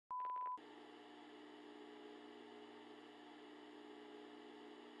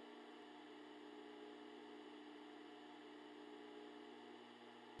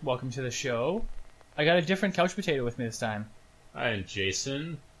Welcome to the show. I got a different couch potato with me this time. Hi, I'm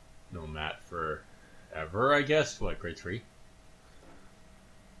Jason. Known Matt forever, I guess. What, grade 3?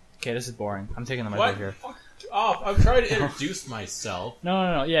 Okay, this is boring. I'm taking the mic What? over here. Fuck off. I'm trying to introduce myself.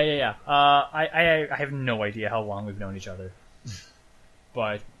 No. Yeah. I have no idea how long we've known each other.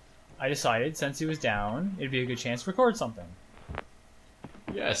 But I decided, since he was down, it'd be a good chance to record something.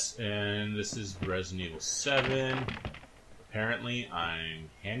 Yes, and this is Resident Evil 7. Apparently, I'm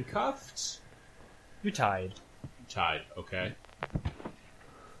handcuffed. You're tied. Tied, okay.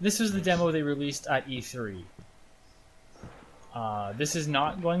 This was the demo they released at E3. This is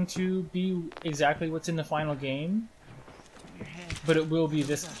not going to be exactly what's in the final game, but it will be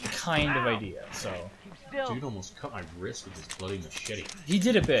this kind of idea, so... Dude almost cut my wrist with his bloody machete. He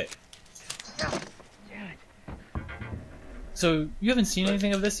did a bit. So, you haven't seen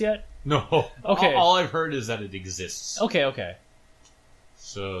anything of this yet? No. Okay. All I've heard is that it exists. Okay.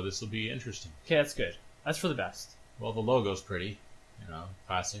 So this will be interesting. Okay, that's good. That's for the best. Well, the logo's pretty. You know,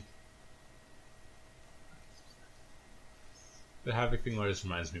 classic. The Havoc thing always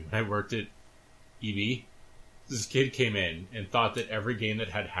reminds me, when I worked at EB, this kid came in and thought that every game that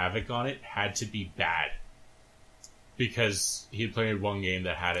had Havoc on it had to be bad. Because he had played one game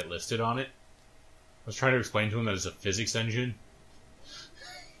that had it listed on it. I was trying to explain to him that it's a physics engine.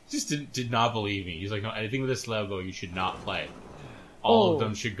 He just did not believe me. He's like, no, anything with this logo you should not play. All of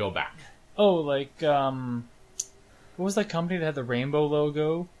them should go back. Oh, like, what was that company that had the rainbow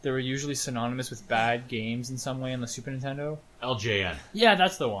logo? They were usually synonymous with bad games in some way on the Super Nintendo? LJN. Yeah,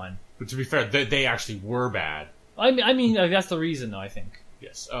 that's the one. But to be fair, they actually were bad. I mean, like, that's the reason, though, I think.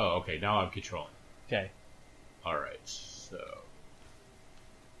 Yes. Oh, okay. Now I'm controlling. Okay. Alright, so...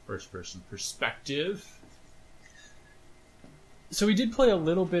 first-person perspective. So we did play a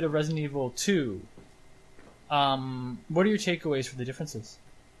little bit of Resident Evil 2. What are your takeaways for the differences?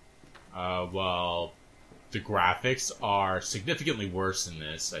 Well, the graphics are significantly worse in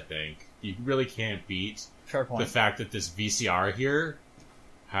this, I think. You really can't beat Fair point. the fact that this VCR here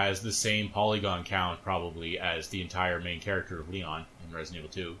has the same polygon count, probably, as the entire main character of Leon in Resident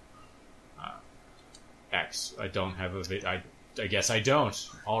Evil 2. X. I don't have a... I guess I don't.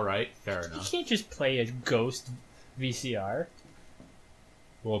 Alright, fair You enough. can't just play a ghost VCR.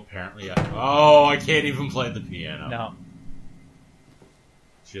 Well, apparently I can't even play the piano. No.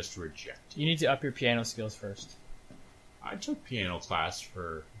 Just reject. You need to up your piano skills first. I took piano class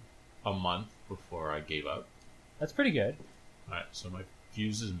for a month before I gave up. That's pretty good. Alright, so my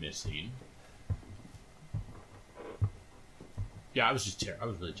fuse is missing. Yeah, I was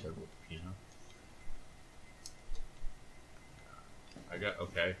really terrible with the piano.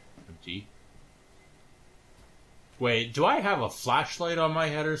 Okay, empty. Wait, do I have a flashlight on my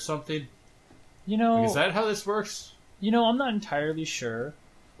head or something? You know... Is that how this works? You know, I'm not entirely sure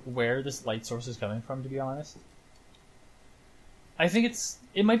where this light source is coming from, to be honest. I think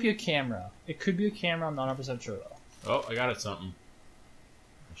it might be a camera. It could be a camera, I'm not 100% sure, though. Oh, I got it something.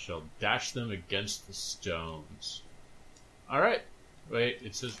 I shall dash them against the stones. Alright. Wait,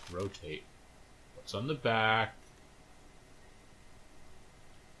 it says rotate. What's on the back?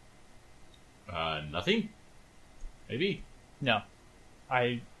 Nothing? Maybe? No.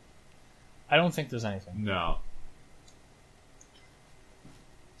 I don't think there's anything. No.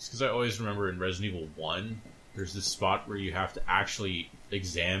 It's because I always remember in Resident Evil 1, there's this spot where you have to actually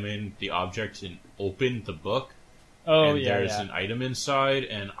examine the object and open the book. Oh, and yeah, there's an item inside,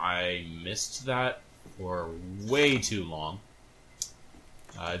 and I missed that for way too long.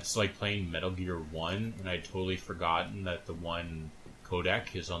 It's like playing Metal Gear 1, and I'd totally forgotten that the one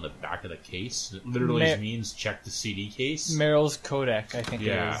codec is on the back of the case. It literally means check the CD case. Meryl's codec, I think it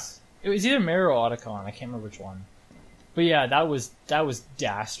is. It was either Meryl or Otacon, I can't remember which one. But yeah, that was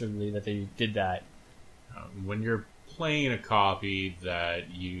dastardly that they did that. When you're playing a copy that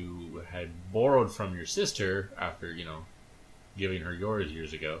you had borrowed from your sister after, giving her yours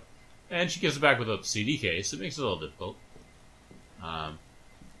years ago, and she gives it back with a CD case, it makes it a little difficult.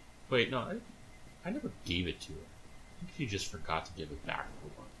 Wait, no, I never gave it to her. I think she just forgot to give it back for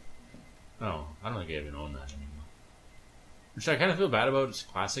one. No, I don't think I even own that anymore. Which I kind of feel bad about. It's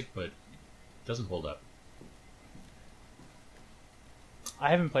classic, but it doesn't hold up. I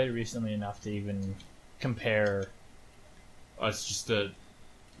haven't played it recently enough to even compare. It's just the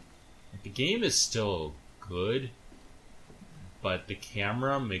game is still good, but the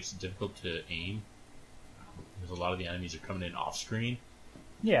camera makes it difficult to aim. Because a lot of the enemies are coming in off screen.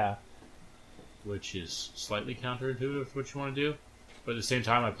 Yeah. Which is slightly counterintuitive to what you want to do. But at the same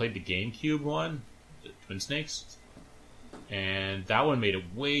time, I played the GameCube one, the Twin Snakes, and that one made it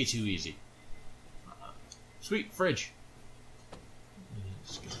way too easy. Sweet, fridge.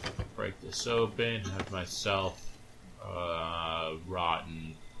 break this open. Have myself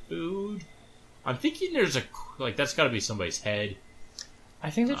rotten food. I'm thinking there's a like that's got to be somebody's head. I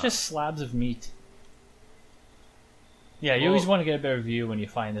think they're just slabs of meat. Yeah, you always want to get a better view when you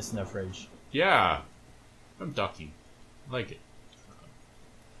find this in the fridge. Yeah, I'm ducking. I like it.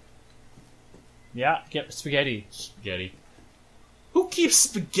 Yeah, get spaghetti. Spaghetti. Who keeps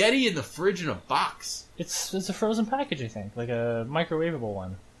spaghetti in the fridge in a box? It's a frozen package, I think, like a microwavable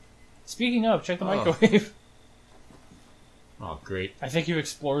one. Speaking of, check the microwave. Oh, great. I think you've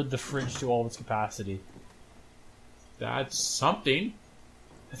explored the fridge to all of its capacity. That's something.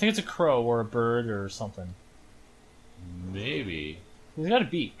 I think it's a crow or a bird or something. Maybe. It's got a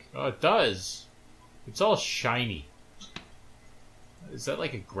beak. Oh, it does. It's all shiny. Is that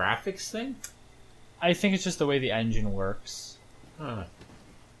like a graphics thing? I think it's just the way the engine works. Huh.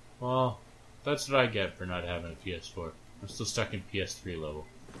 Well, that's what I get for not having a PS4. I'm still stuck in PS3 level.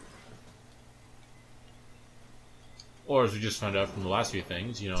 Or as we just found out from the last few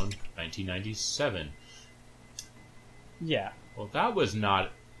things, 1997. Yeah. Well, that was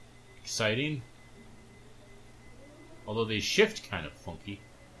not exciting. Although they shift kind of funky.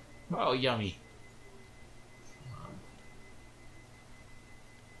 Oh, yummy.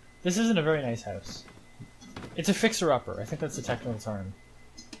 This isn't a very nice house. It's a fixer-upper. I think that's the technical term.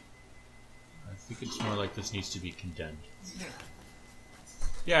 I think it's more like this needs to be condemned.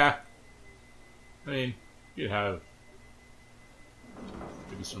 Yeah. I mean, you'd have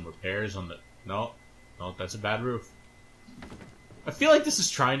maybe some repairs on the... No, that's a bad roof. I feel like this is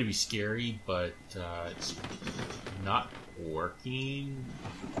trying to be scary, but it's not working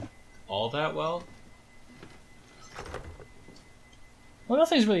all that well. Well,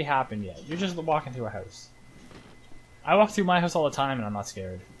 nothing's really happened yet. You're just walking through a house. I walk through my house all the time, and I'm not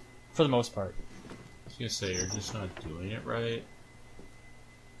scared. For the most part. I was gonna say, you're just not doing it right.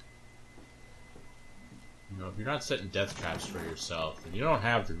 If you're not setting death traps for yourself, then you don't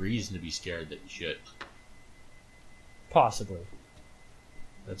have the reason to be scared that you should. Possibly.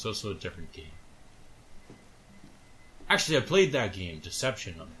 That's also a different game. Actually, I played that game,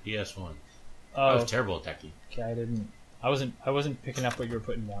 Deception, on PS1. I was terrible at that game. Okay, I wasn't picking up what you were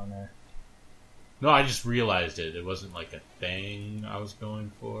putting down there. No, I just realized it. It wasn't like a thing I was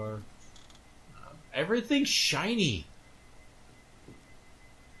going for. Everything's shiny.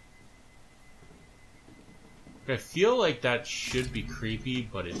 I feel like that should be creepy,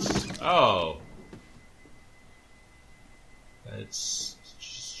 but it's... Oh. That's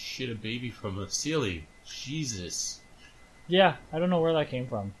just shit a baby from the ceiling. Jesus. Yeah, I don't know where that came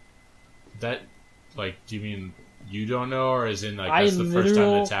from. That, do you mean you don't know, or is in that's the first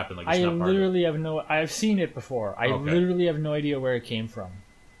time that's happened? It's not part of it? I've seen it before. I literally have no idea where it came from.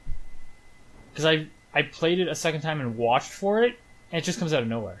 Because I played it a second time and watched for it, and it just comes out of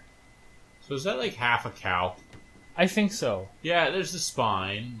nowhere. So is that like half a cow? I think so. Yeah, there's the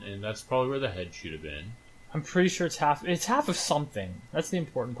spine, and that's probably where the head should have been. I'm pretty sure it's half of something. That's the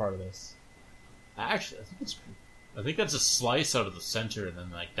important part of this. Actually, I think that's a slice out of the center, and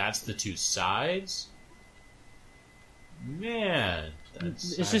then that's the two sides. Man,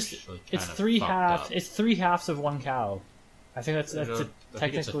 it's three halves. It's three halves of one cow. I think that's technically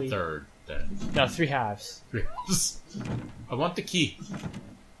think it's a third. Then. No, three halves. I want the key,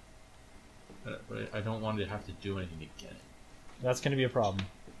 but I don't want to have to do anything to get it. That's going to be a problem.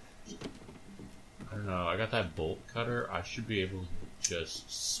 I don't know. I got that bolt cutter. I should be able to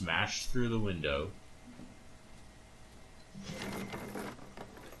just smash through the window.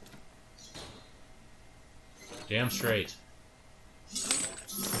 Damn straight.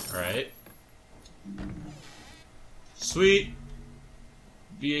 Alright. Sweet.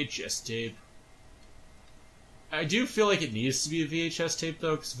 VHS tape. I do feel like it needs to be a VHS tape,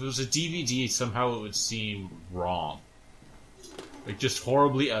 though, because if it was a DVD, somehow it would seem wrong. Just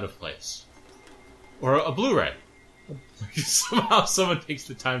horribly out of place. Or a Blu-ray. Somehow someone takes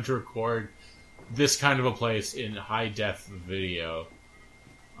the time to record this kind of a place in high-def video.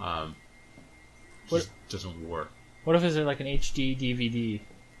 Just doesn't work. What if it's like an HD DVD?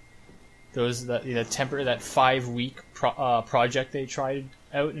 That 5-week project they tried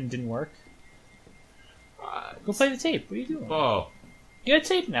out and didn't work. Go play the tape. What are you doing? Oh, you got a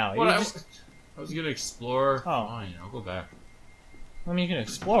tape now. I was gonna explore. Oh, fine. I'll go back. I mean, you can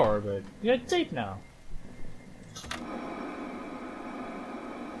explore, but you got a tape now. Is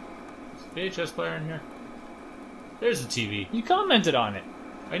the VHS player in here? There's the TV. You commented on it.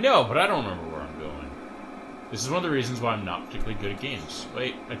 I know, but I don't remember where I'm going. This is one of the reasons why I'm not particularly good at games.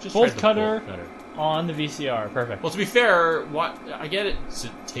 Wait, I just tried the bolt cutter on the VCR. Perfect. Well, to be fair, I get it.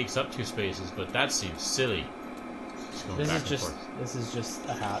 It takes up 2 spaces, but that seems silly. Just going This back is and just forth. this is just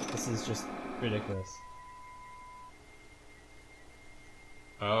a hat. This is just ridiculous.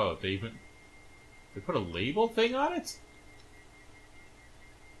 Oh, they put a label thing on it?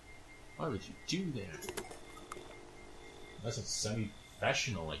 Why would you do that? Unless it's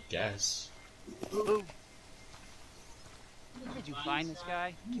semi-professional, I guess. Where did you find this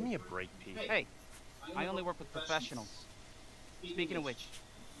guy? Give me a break, Pete. Hey, I only work with professionals. Speaking of which,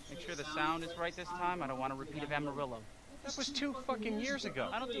 make sure the sound is right this time. I don't want a repeat of Amarillo. That was 2 fucking years ago.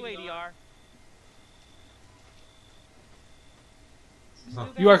 I don't do ADR.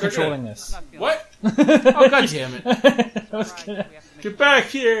 You are controlling this. What? Oh, god damn it. I was gonna, Get back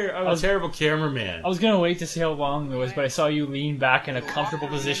here! I'm a terrible cameraman. I was gonna wait to see how long it was, but I saw you lean back in a comfortable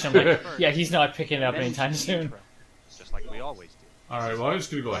position. I'm like, yeah, he's not picking it up anytime soon. Just like we always do. Alright, well, I'm just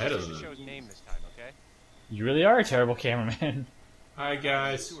gonna go ahead of The them. show's name this time, okay? You really are a terrible cameraman. Hi,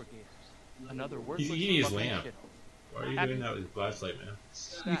 guys. Sewer gators. Another word. He's eating his lamp. Why are you doing that with your flashlight, man?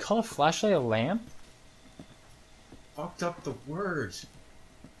 You call a flashlight a lamp? Fucked up the words.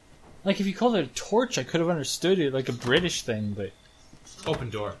 Like, if you called it a torch, I could have understood it, like a British thing, but...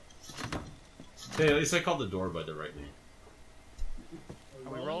 Open door. Hey, at least I called the door by the right name.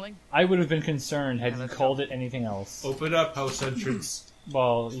 Are we rolling? I would have been concerned had you let's called it anything else. Open up, house entrance.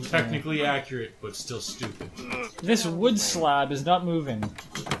 Well, you know, Technically accurate, but still stupid. this wood slab is not moving.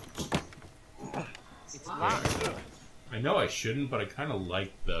 It's locked. I know I shouldn't, but I kind of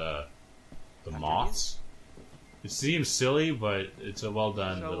like the moths. It seems silly, but it's a well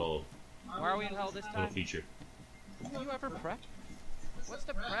done So- little Where are we in hell this time? feature. Do you ever prep? What's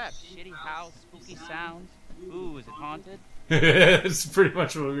the prep? Shitty house, spooky sounds. Ooh, is it haunted? It's pretty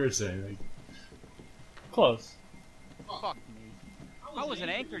much what we were saying. Like, Close. Fuck me. I was an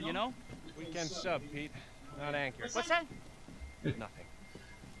anchor, you know? Weekend sub, Pete. Not anchor. What's that? Nothing.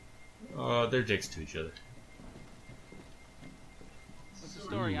 they're dicks to each other. What's the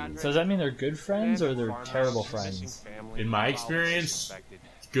story, Andre? So does that mean they're good friends or they're Farmhouse, terrible missing friends? family, In my all experience, suspected.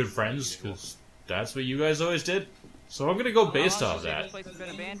 Good friends, because that's what you guys always did. So I'm gonna go based How long off did you say that. This place has been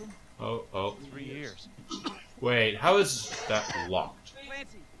abandoned? Oh, 3 years. wait, how is that locked?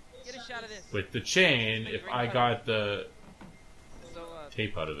 Clancy, get a shot of this. With the chain, if I got the So,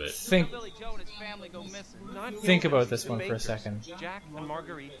 tape out of it. Think Billy Joe and his family go missing. Think about this one for a second. Jack and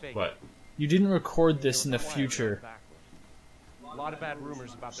Marguerite Baker. What? You didn't record this in the future. A lot of bad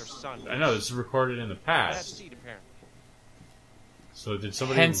rumors about their son. I know, this is recorded in the Bad past. seed, apparently. So did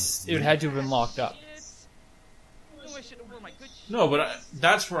somebody... Hence, it had to have been locked up. Oh, I should have worn my good shit. No, but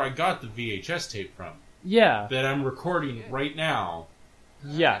that's where I got the VHS tape from. Yeah, That I'm recording right now.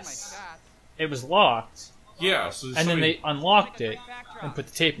 yes. It was locked, Yeah, so and then somebody- they unlocked it and put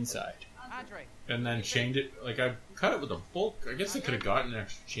the tape inside. Andre, and then chained it. Like, I cut it with a bolt. I guess I could have gotten an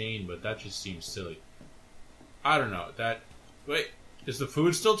extra chain, but that just seems silly. I don't know. Wait, is the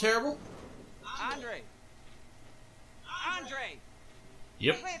food still terrible? Andre. Andre.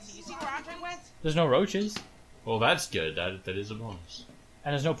 Yep. Clancy, you see where Andre went? There's no roaches, Well, that's good. That is a bonus.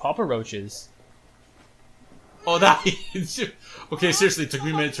 and there's no Papa Roaches. Oh, that is... Okay, seriously, it took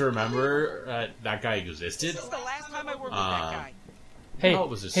me a minute to remember that guy existed. This is the last time I work with that guy. Hey, Oh, it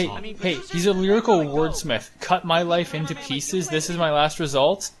was his hey, song. hey, he's a lyrical wordsmith. Cut my life into pieces. This is my last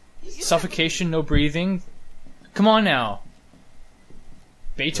result. Suffocation, no breathing. Come on now.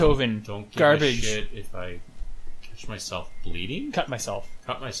 Beethoven, Don't give a garbage. shit if I catch myself bleeding. Cut myself.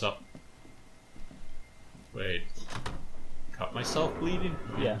 Cut myself. Wait. Cut myself bleeding?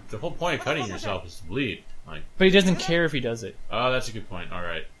 Yeah. The whole point of cutting yourself is to bleed. Like, But he doesn't care if he does it. oh, that's a good point. All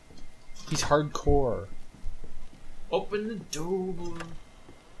right. He's hardcore. Open the door.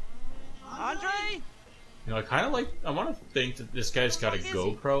 Andre? You know, I want to think that this guy's got a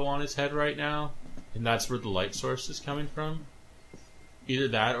GoPro on his head right now, and that's where the light source is coming from. Either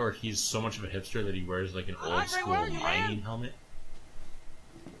that, or he's so much of a hipster that he wears like an old Andre, school where are you, man? mining helmet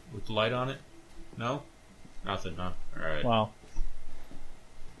with the light on it. No, nothing. Huh? All right. Wow.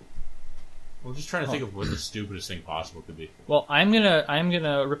 I'm just trying to think of what the stupidest thing possible could be. Well, I'm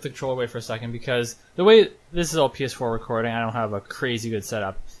gonna rip the controller away for a second because the way this is all PS4 recording, I don't have a crazy good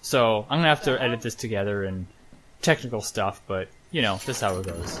setup. So I'm gonna have to edit this together and technical stuff. But you know, this is how it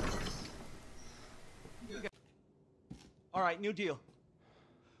goes. All right, new deal.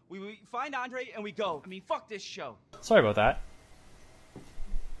 We find Andre and we go. I mean, fuck this show. Sorry about that.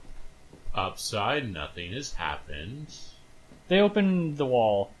 Upside, nothing has happened. They opened the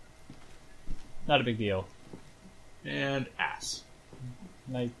wall. Not a big deal. And ass.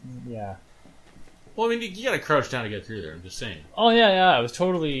 Yeah. Well, I mean, you gotta crouch down to get through there, I'm just saying. Oh yeah. I was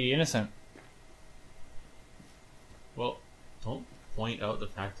totally innocent. Well, don't point out the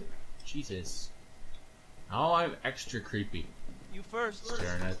fact that... Jesus. Oh, I'm extra creepy. You first.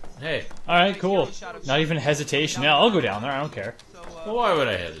 Staring at. Hey, Alright, cool. Not even hesitation. Yeah, I'll go down there. I don't care. So, well, why would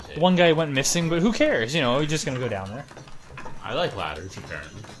I hesitate? One guy went missing, but who cares? You know, he's just gonna go down there. I like ladders,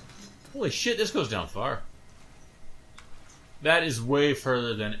 apparently. Holy shit, this goes down far. That is way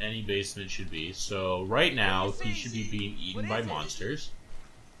further than any basement should be. So right now, he should be being eaten by monsters.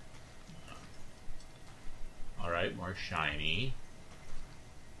 Alright, more shiny.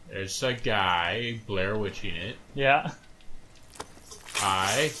 There's a guy Blair Witching it. Yeah.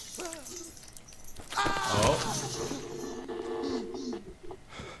 Hi. Oh.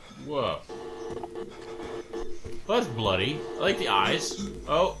 Whoa. Well, that's bloody. I like the eyes.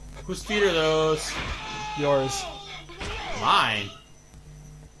 Oh, whose feet are those? Yours. Mine.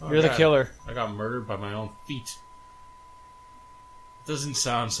 Oh, You're the God. killer. I got murdered by my own feet. Doesn't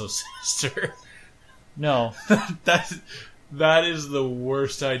sound so sinister. No. That is the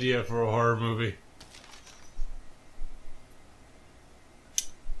worst idea for a horror movie.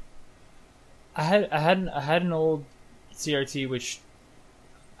 I had an old CRT, which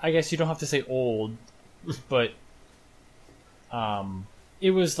I guess you don't have to say old, but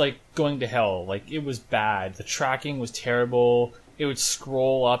it was like going to hell. Like, it was bad. The tracking was terrible. It would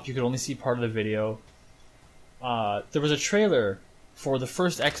scroll up. You could only see part of the video. There was a trailer for the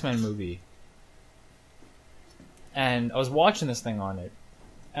first X-Men movie, and I was watching this thing on it,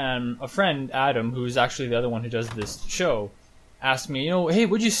 and a friend, Adam, who is actually the other one who does this show, asked me, hey,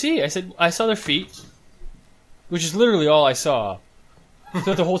 what'd you see? I said, I saw their feet, which is literally all I saw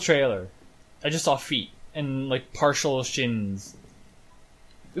throughout the whole trailer. I just saw feet and like partial shins.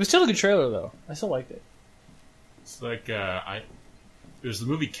 It was still a good trailer though. I still liked it. It's like there's the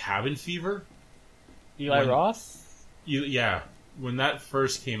movie Cabin Fever. Eli Roth? Yeah, when that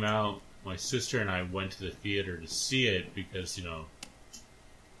first came out, my sister and I went to the theater to see it because,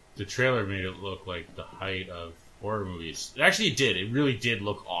 the trailer made it look like the height of horror movies. Actually, it did. It really did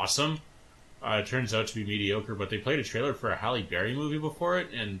look awesome. It turns out to be mediocre, but they played a trailer for a Halle Berry movie before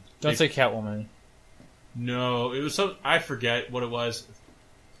it, and Don't say Catwoman. No, it was some. I forget what it was.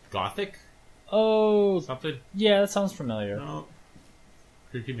 Gothic? Oh, Something? yeah, that sounds familiar. No.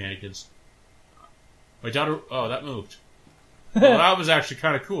 Creepy mannequins. My daughter. Oh, that moved. Well, that was actually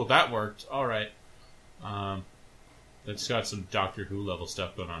kind of cool. That worked. All right. That's got some Doctor Who level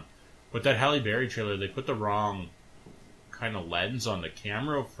stuff going on. But that Halle Berry trailer, they put the wrong kind of lens on the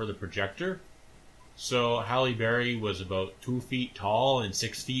camera for the projector. So Halle Berry was about 2 feet tall and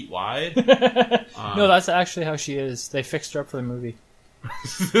 6 feet wide. No, that's actually how she is. They fixed her up for the movie.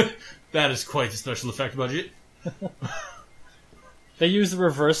 That is quite the special effect budget. They used the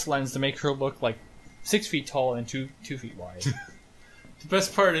reverse lens to make her look like 6 feet tall and 2 feet wide. The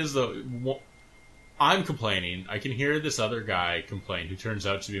best part is, though, I'm complaining. I can hear this other guy complain, who turns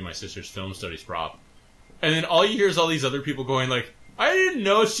out to be my sister's film studies prop. And then all you hear is all these other people going like, I didn't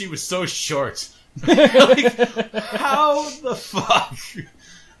know she was so short. Like, how the fuck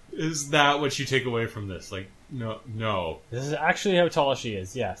is that what you take away from this? Like, no. This is actually how tall she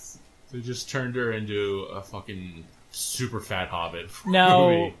is, yes. They just turned her into a fucking super fat hobbit.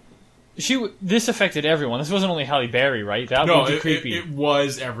 Now, this affected everyone. This wasn't only Halle Berry, right? That would be creepy. It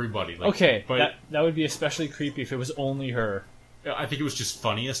was everybody. Like, okay, but that would be especially creepy if it was only her. I think it was just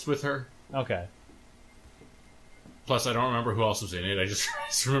funniest with her. Okay. Plus, I don't remember who else was in it. I just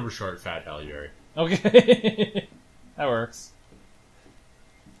remember short, fat Halle Berry. Okay. That works.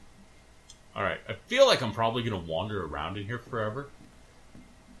 Alright, I feel like I'm probably going to wander around in here forever.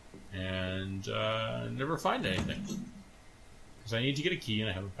 And never find anything. Because I need to get a key and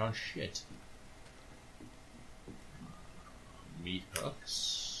I haven't found shit. Meat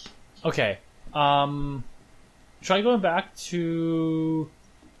hooks. Okay. Try going back to...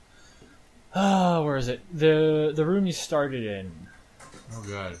 where is it? The room you started in. Oh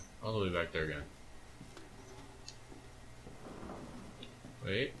god. All the way back there again.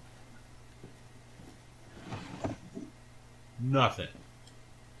 Wait. Nothing.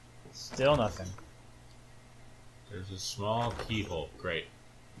 Still nothing. There's a small keyhole. Great.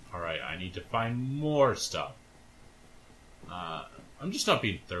 Alright, I need to find more stuff. I'm just not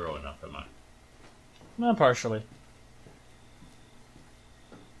being thorough enough, am I? Not partially.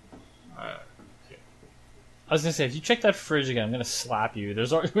 Okay. I was gonna say, if you check that fridge again, I'm gonna slap you.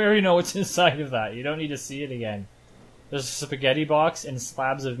 We already know what's inside of that. You don't need to see it again. There's a spaghetti box and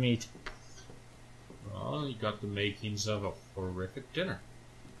slabs of meat. Well, you got the makings of a horrific dinner.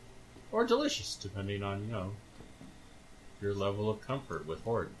 Or delicious, depending on, your level of comfort with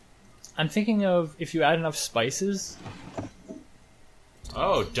Horde. I'm thinking of if you add enough spices.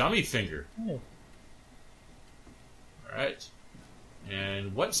 Oh, dummy finger. Hey. Alright.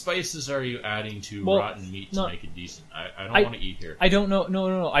 And what spices are you adding to Well, rotten meat to no, make it decent? I don't want to eat here. I don't know.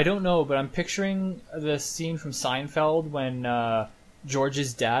 No. I don't know, but I'm picturing the scene from Seinfeld when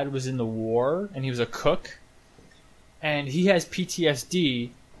George's dad was in the war and he was a cook, and he has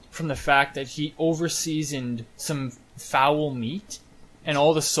PTSD from the fact that he over-seasoned some foul meat, and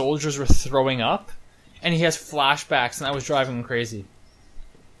all the soldiers were throwing up, and he has flashbacks, and that was driving him crazy.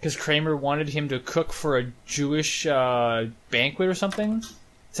 Because Kramer wanted him to cook for a Jewish banquet or something,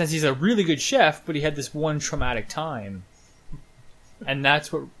 since he's a really good chef, but he had this one traumatic time, and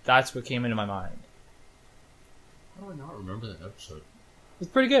that's what came into my mind. How do I not remember that episode?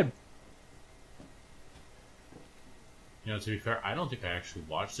 It's pretty good. You know, to be fair, I don't think I actually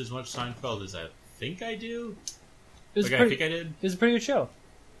watched as much Seinfeld as I think I do. I think I did. It was a pretty good show.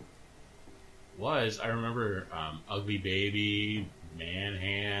 I remember Ugly Baby, Man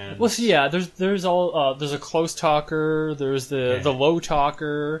Hands. Well, see, yeah, there's a close talker, there's the low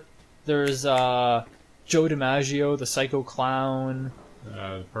talker, there's Joe DiMaggio, the psycho clown.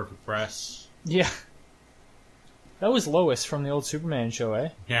 The Perfect Press. Yeah. That was Lois from the old Superman show, eh?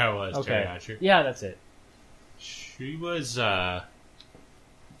 Yeah, it was. Okay. Terry Hatcher. Yeah, that's it. She was also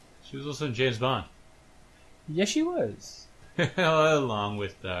in James Bond. Yes, she was. Along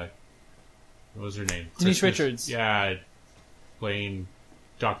with, what was her name? Denise Richards. Yeah, playing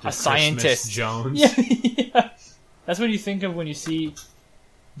Dr. A scientist. Jones. Yeah. That's what you think of when you see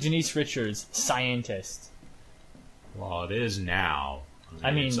Denise Richards, scientist. Well, it is now.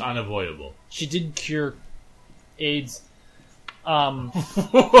 I mean, it's unavoidable. She did cure AIDS.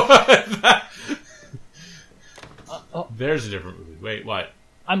 There's a different movie. Wait, what?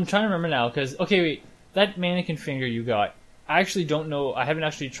 I'm trying to remember now, because... Okay, wait. That mannequin finger you got, I actually don't know... I haven't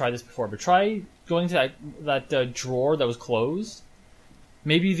actually tried this before, but try going to that drawer that was closed.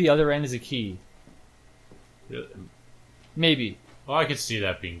 Maybe the other end is a key. Really? Maybe. Well, I could see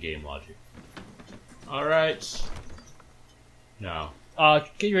that being game logic. Alright. No.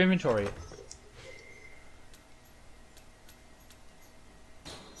 Get your inventory.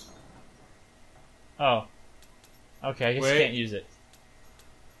 Oh. Okay, I guess you can't use it.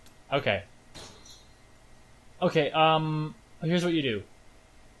 Okay. Okay, here's what you do.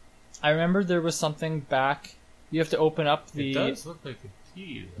 I remember there was something back... You have to open up the... It does look like a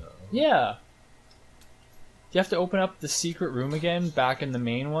key, though. Yeah. You have to open up the secret room again, back in the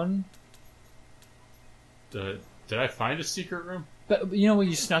main one. Did I find a secret room? But you know when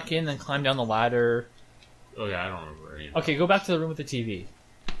you snuck in and climbed down the ladder? Oh yeah, I don't remember any of that. Okay, go back to the room with the TV.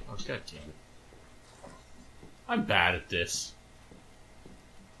 Oh, god damn it. I'm bad at this.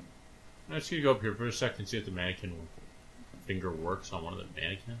 I'm just gonna go up here for a second and see if the mannequin finger works on one of the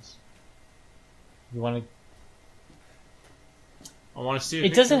mannequins. You want to... I want to see if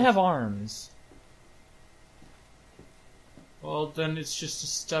It doesn't have arms. Well, then it's just a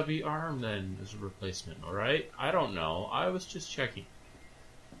stubby arm then as a replacement, alright? I don't know. I was just checking.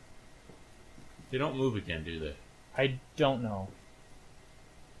 They don't move again, do they? I don't know.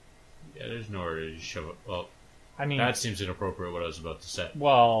 Yeah, there's nowhere to just shove it. Well, I mean... that seems inappropriate what I was about to say.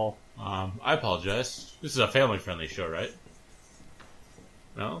 Well... I apologize. This is a family-friendly show, right?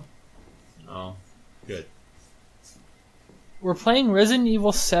 No? No. Good. We're playing Resident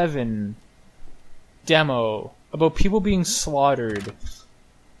Evil 7 demo about people being slaughtered.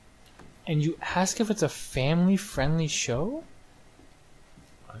 And you ask if it's a family-friendly show?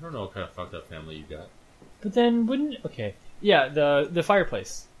 I don't know what kind of fucked up family you got. But then wouldn't... Okay. Yeah, the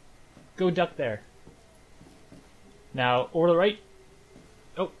fireplace. Go duck there. Now, over to the right.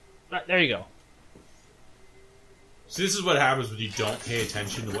 Oh, right, there you go. So this is what happens when you don't pay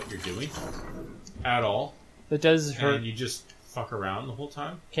attention to what you're doing. At all. That does hurt. And you just fuck around the whole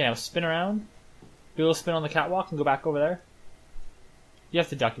time. Okay, now spin around. Do a little spin on the catwalk and go back over there. You have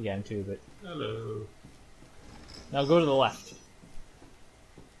to duck again, too, but... Hello. Now go to the left.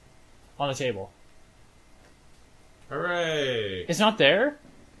 On the table. Hooray! It's not there?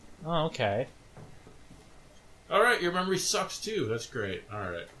 Oh, okay. Alright, your memory sucks too. That's great.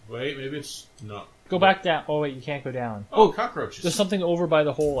 Alright. Wait, maybe it's not. Go back down. Oh, wait, you can't go down. Oh, cockroaches. There's something over by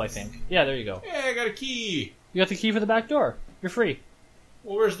the hole, I think. Yeah, there you go. Yeah, I got a key. You got the key for the back door. You're free.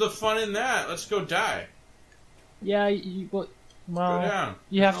 Well, where's the fun in that? Let's go die. Yeah, well, Go down.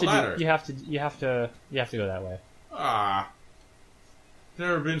 you have No to ladder. you have to go that way. Ah.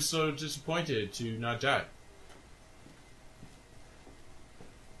 Never been so disappointed to not die.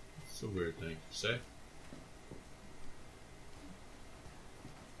 It's a weird thing to say.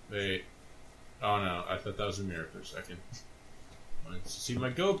 Wait. Oh no, I thought that was a mirror for a second. I wanted to see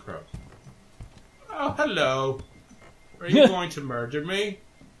my GoPro. Oh, hello. Are you going to murder me?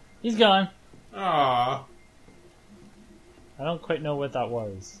 He's gone. Aw. I don't quite know what that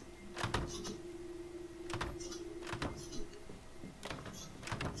was.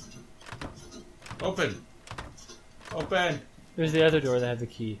 Open! Open! There's the other door that had the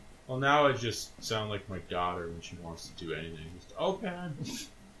key. Well, now I just sound like my daughter when she wants to do anything. Just open!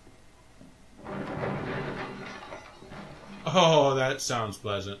 Oh, that sounds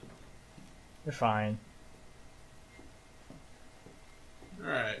pleasant. You're fine.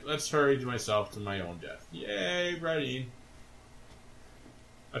 Alright, let's hurry to myself to my own death. Yay, ready.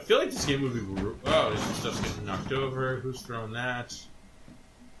 I feel like this game would be... Oh, this stuff's getting knocked over. Who's throwing that?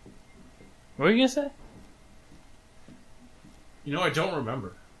 What were you gonna say? You know, I don't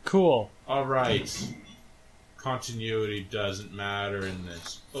remember. Cool. Alright. Continuity doesn't matter in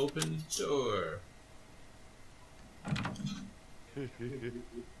this. Open door.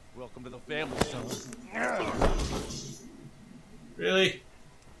 Welcome to the family, son. Really?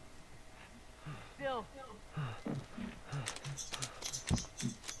 Still.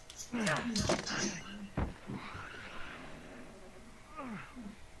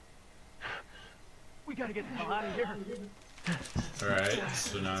 We gotta get the hell out of here. Alright,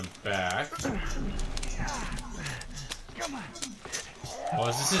 so now I'm back. Come on. Oh,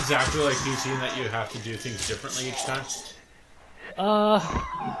 is this exactly like PT in that you have to do things differently each time?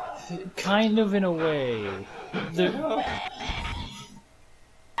 Kind of in a way.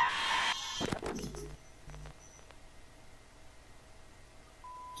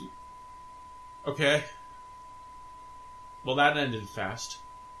 Okay. Well, that ended fast.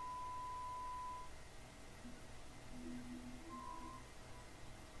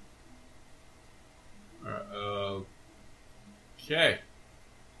 Okay.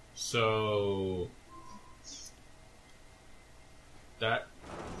 So... That...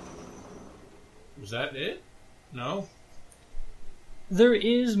 Was that it? No? There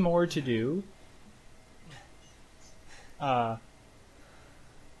is more to do. I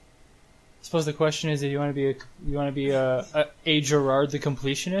suppose the question is, do you want to be a Gerard the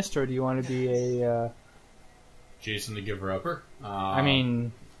completionist, or do you want to be a Jason the giver-upper? I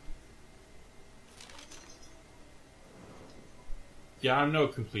mean, yeah, I'm no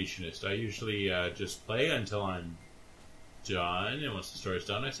completionist. I usually just play until I'm done, and once the story's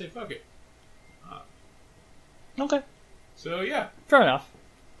done, I say fuck it. okay, So yeah, fair enough.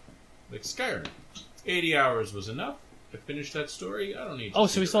 like Skyrim, 80 hours was enough. I finished that story. I don't need. Oh,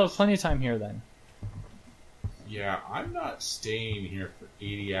 so we still have plenty of time here then. Yeah, I'm not staying here for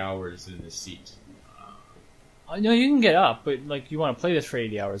 80 hours in the seat. No, you can get up, but like you want to play this for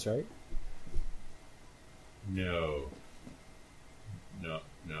 80 hours, right? No.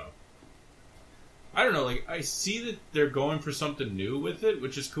 I don't know, like, I see that they're going for something new with it,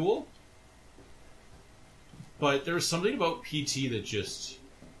 which is cool. But there was something about PT that just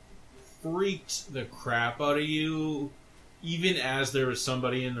freaked the crap out of you, even as there was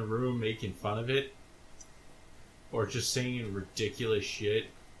somebody in the room making fun of it. Or just saying ridiculous shit.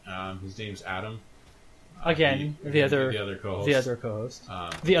 His name's Adam. Again, the other co-host. The other co-host.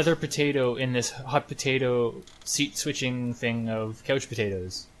 The other potato in this hot potato seat switching thing of couch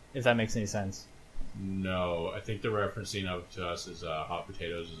potatoes, if that makes any sense. No, I think the referencing of to us as hot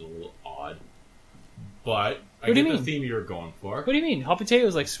potatoes is a little odd. But I get the theme you were going for. What do you mean? Hot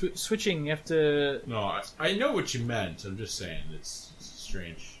potatoes, like switching, you have to... No, I know what you meant. I'm just saying it's a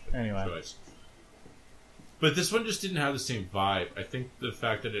strange choice. But this one just didn't have the same vibe. I think the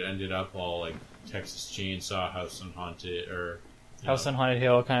fact that it ended up all like Texas Chainsaw, House on Haunted, or House on Haunted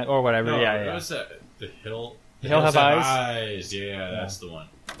Hill, kind of, or whatever. No, yeah. What was that? The Hill. The Hill Have Eyes. Eyes. Yeah, that's the one.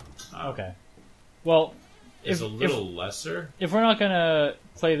 Okay. Well, it's a little lesser. If we're not gonna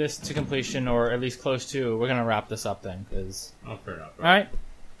play this to completion, or at least close to, we're gonna wrap this up then, because. Oh, fair enough. All right.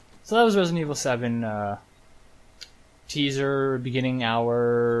 So that was Resident Evil 7 teaser, beginning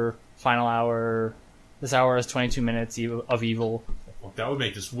hour, final hour. This hour is 22 minutes of evil. Well, that would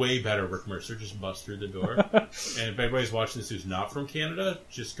make this way better. Rick Mercer just bust through the door. And if anybody's watching this who's not from Canada,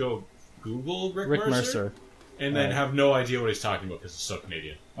 just go Google Rick Mercer. And then have no idea what he's talking about because it's so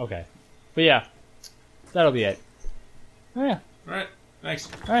Canadian. Okay. But yeah, that'll be it. Oh yeah. Alright, thanks.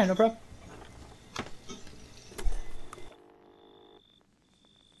 Alright, no problem.